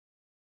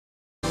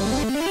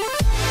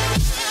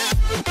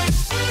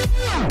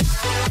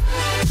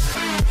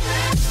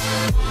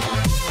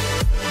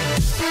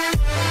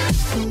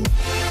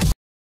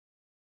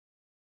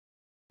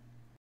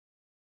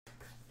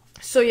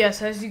So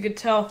yes, as you could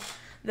tell,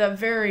 that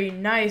very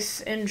nice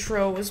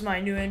intro was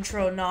my new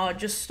intro. No,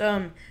 just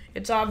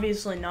it's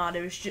obviously not.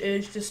 It was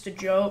just a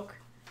joke.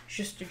 It's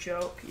just a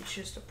joke. It's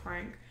just a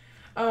prank.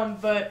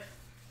 But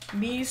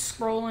me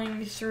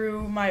scrolling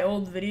through my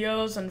old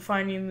videos and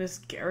finding this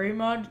Gary's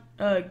mod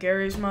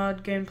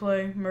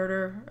gameplay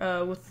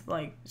murder with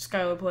like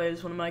Skylar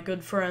plays, one of my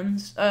good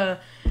friends,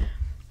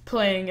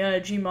 playing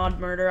Gmod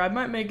murder. I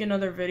might make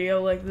another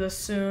video like this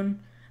soon.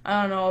 I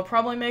don't know, I'll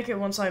probably make it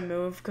once I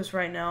move, because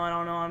right now, I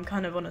don't know, I'm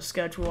kind of on a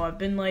schedule. I've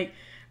been, like,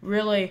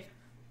 really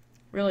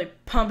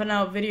pumping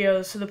out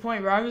videos to the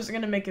point where I was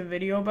going to make a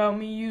video about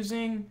me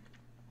using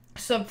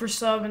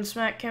SUB4SUB and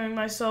smack camming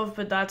myself,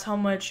 but that's how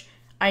much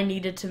I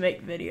needed to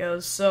make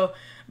videos, so,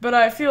 but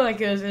I feel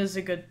like it is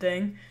a good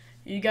thing.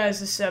 You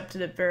guys accepted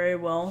it very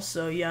well,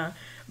 so yeah.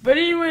 But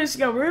anyways,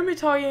 yeah, we're going to be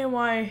talking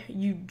why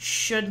you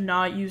should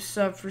not use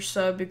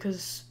SUB4SUB,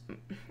 because,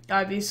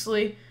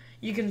 obviously,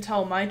 you can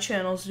tell my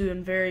channel's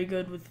doing very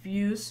good with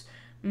views.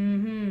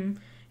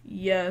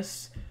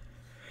 Yes.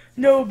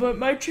 No, but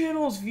my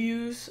channel's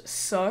views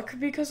suck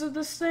because of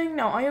this thing.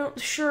 Now, I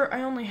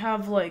only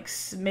have like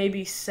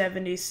maybe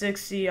 70,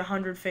 60,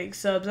 100 fake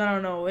subs. I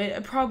don't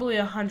know. Probably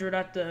 100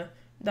 at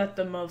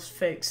the most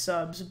fake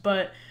subs,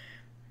 but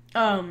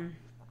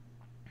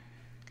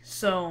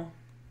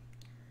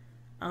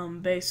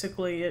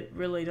basically it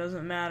really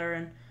doesn't matter,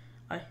 and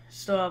I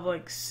still have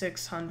like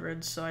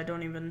 600, so I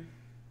don't even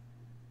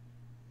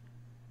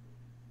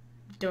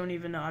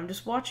know. I'm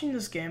just watching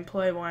this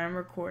gameplay while I'm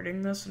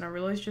recording this, and I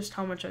realize just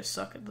how much I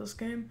suck at this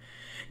game.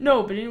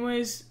 No, but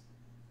anyways,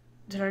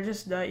 did I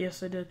just die?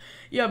 Yes, I did.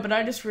 Yeah, but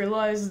I just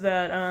realized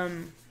that,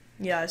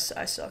 yeah,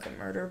 I suck at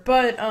murder.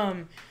 But,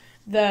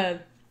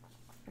 the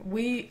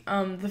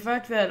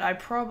fact that I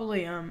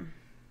probably,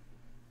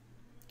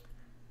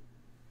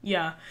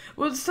 yeah.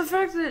 Well, it's the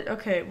fact that,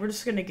 okay, we're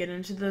just gonna get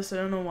into this. I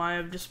don't know why,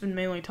 I've just been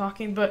mainly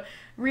talking, but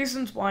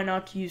reasons why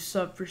not to use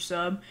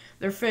SUB4SUB.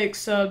 They're fake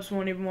subs,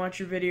 won't even watch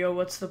your video.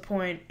 What's the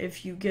point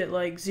if you get,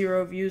 like,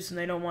 0 views and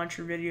they don't watch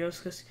your videos?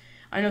 Because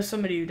I know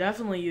somebody who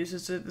definitely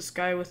uses it. This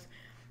guy with,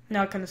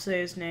 not gonna say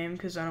his name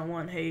because I don't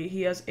want hate.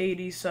 He has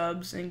 80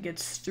 subs and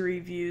gets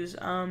 3 views.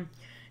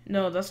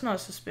 No, that's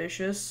not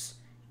suspicious.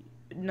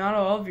 Not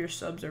all of your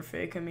subs are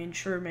fake. I mean,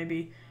 sure,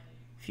 maybe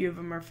few of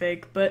them are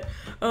fake, but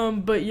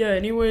yeah,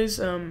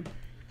 anyways,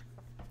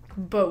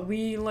 but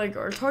we, like,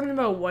 are talking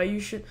about why you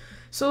should,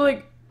 so,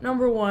 like,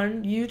 number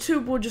one,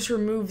 YouTube will just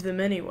remove them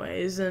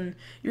anyways, and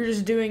you're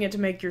just doing it to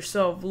make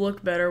yourself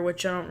look better,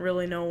 which I don't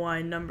really know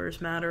why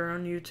numbers matter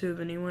on YouTube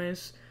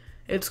anyways.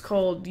 It's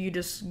called, you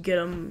just get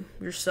them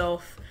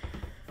yourself,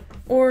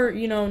 or,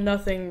 you know,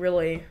 nothing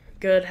really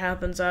good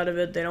happens out of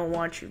it, they don't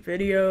watch your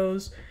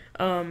videos,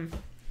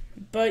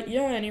 but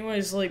yeah,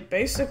 anyways, like,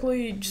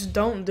 basically, just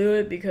don't do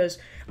it, because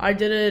I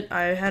did it,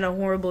 I had a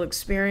horrible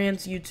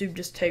experience, YouTube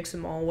just takes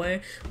them all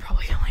away.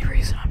 Probably the only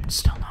reason I'm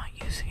still not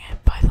using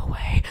it, by the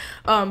way.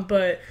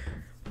 But,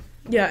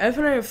 yeah,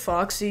 FNA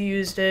Foxy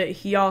used it,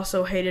 he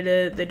also hated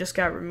it, they just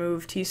got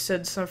removed. He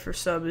said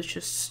SUB4SUB is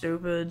just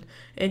stupid,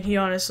 and he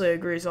honestly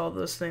agrees all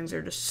those things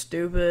are just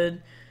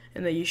stupid,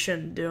 and that you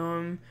shouldn't do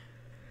them.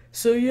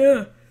 So,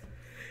 yeah.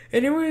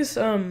 Anyways,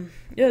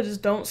 yeah,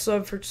 just don't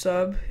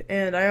SUB4SUB,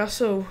 and I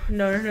also,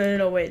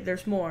 no, wait,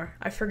 there's more.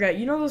 I forgot,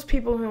 you know those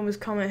people who always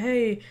comment,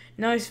 hey,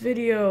 nice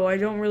video, I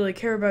don't really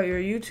care about your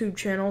YouTube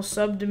channel,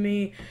 sub to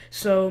me,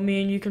 so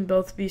me and you can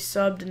both be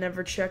subbed and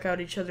never check out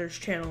each other's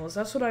channels.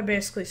 That's what I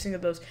basically think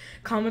of those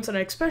comments, and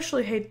I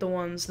especially hate the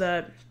ones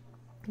that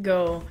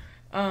go,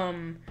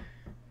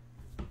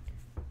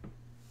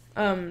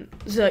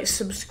 like,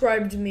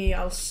 subscribe to me,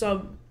 I'll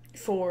sub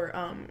for,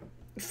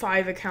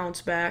 5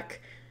 accounts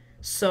back.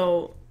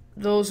 So,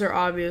 those are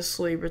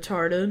obviously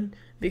retarded,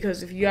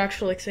 because if you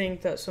actually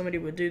think that somebody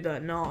would do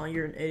that, no,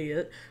 you're an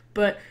idiot.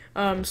 But,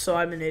 so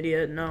I'm an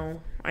idiot,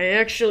 no. I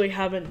actually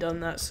haven't done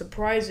that,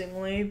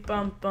 surprisingly,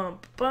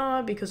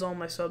 because all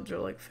my subs are,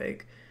 like,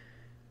 fake.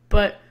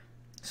 But,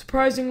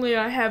 surprisingly,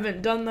 I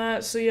haven't done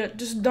that, so yeah,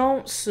 just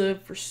don't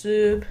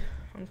SUB4SUB,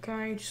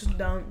 okay? Just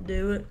don't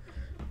do it.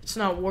 It's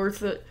not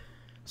worth it,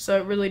 so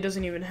it really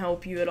doesn't even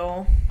help you at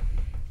all.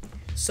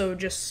 So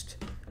just,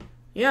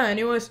 yeah,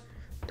 anyways.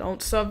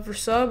 Don't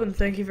SUB4SUB, and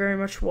thank you very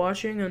much for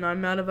watching, and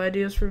I'm out of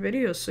ideas for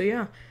videos, so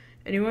yeah.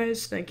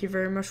 Anyways, thank you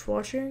very much for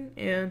watching,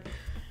 and,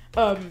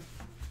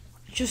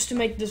 just to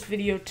make this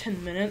video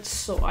 10 minutes,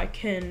 so I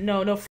can,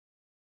 no,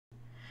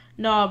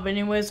 but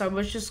anyways, I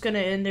was just gonna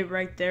end it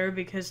right there,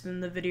 because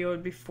then the video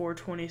would be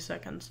 420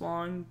 seconds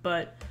long,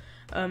 but,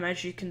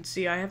 as you can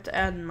see, I have to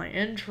add in my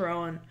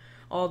intro, and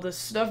all this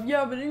stuff,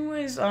 yeah, but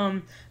anyways,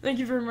 thank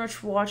you very much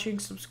for watching,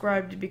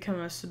 subscribe to become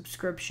a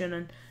subscription,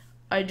 and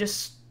I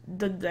just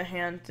did the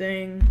hand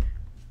thing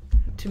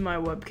to my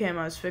webcam.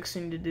 I was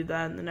fixing to do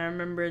that, and then I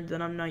remembered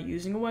that I'm not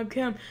using a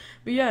webcam.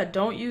 But yeah,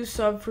 don't use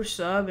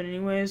SUB4SUB. And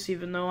anyways,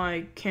 even though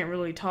I can't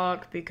really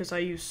talk because I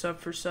use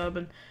SUB4SUB,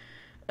 and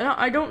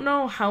I don't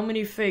know how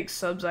many fake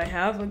subs I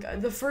have.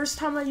 Like, the first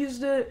time I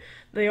used it,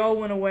 they all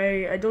went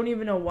away. I don't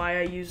even know why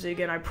I used it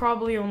again. I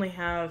probably only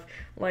have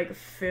like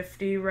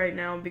 50 right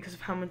now because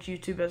of how much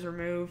YouTube has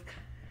removed.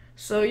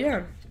 So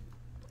yeah.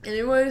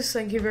 Anyways,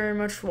 thank you very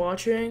much for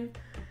watching.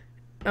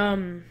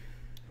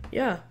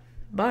 Yeah.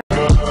 Bye.